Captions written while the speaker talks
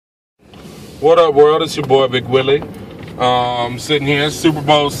What up, world? It's your boy, Big Willie. Sitting here, Super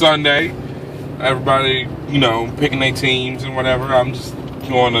Bowl Sunday. Everybody, you know, picking their teams and whatever. I'm just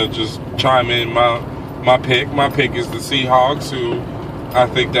going to just chime in my pick. My pick is the Seahawks, who I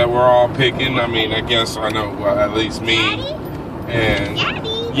think that we're all picking. I mean, I guess I know, well, at least me. Daddy? And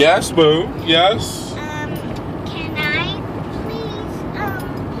Daddy? yes, boo. Yes. Can I please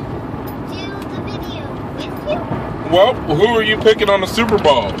do the video with you? Well, who are you picking on the Super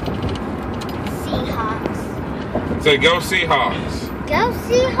Bowl? Seahawks. Say, go Seahawks. Go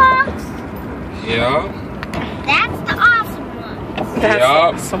Seahawks. Yeah. That's the awesome ones. That's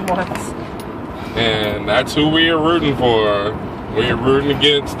Yup. some ones. And that's who we are rooting for. We're rooting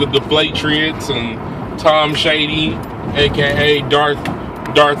against the Deflatriots and Tom Shady, aka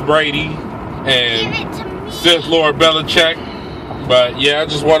Darth Brady, Give and it to me. Sith Lord Belichick. But yeah, I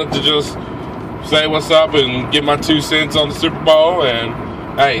just wanted to just say what's up and get my 2 cents on the Super Bowl. And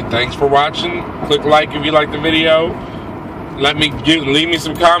hey, thanks for watching. Click like if you like the video. Leave me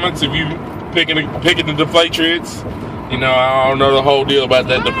some comments if you picking the Deflatriots. You know, I don't know the whole deal about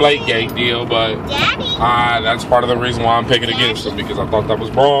that Deflategate deal, but Daddy? that's part of the reason why I'm picking against them, because I thought that was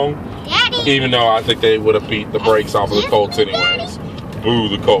wrong. Daddy? Even though I think they would have beat the brakes off of the Colts anyways. Boo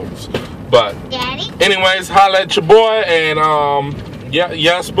the Colts. But Daddy? anyways, holla at your boy, and yeah,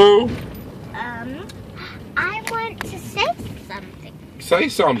 yes, boo. I want to say something. Say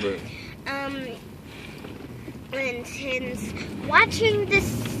something. And since watching the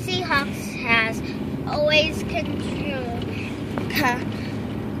Seahawks has always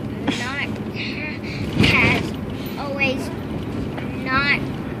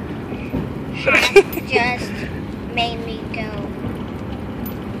just made me go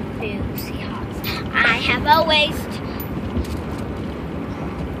boo Seahawks. I have always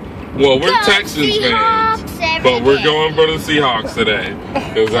Well, we're go Texans Seahawks fans, every but we're day. going for the Seahawks today,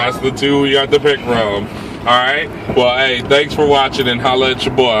 because that's the two we got to pick from. Alright? Well, hey, thanks for watching, and holla at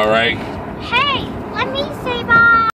your boy, alright? Hey, let me say bye.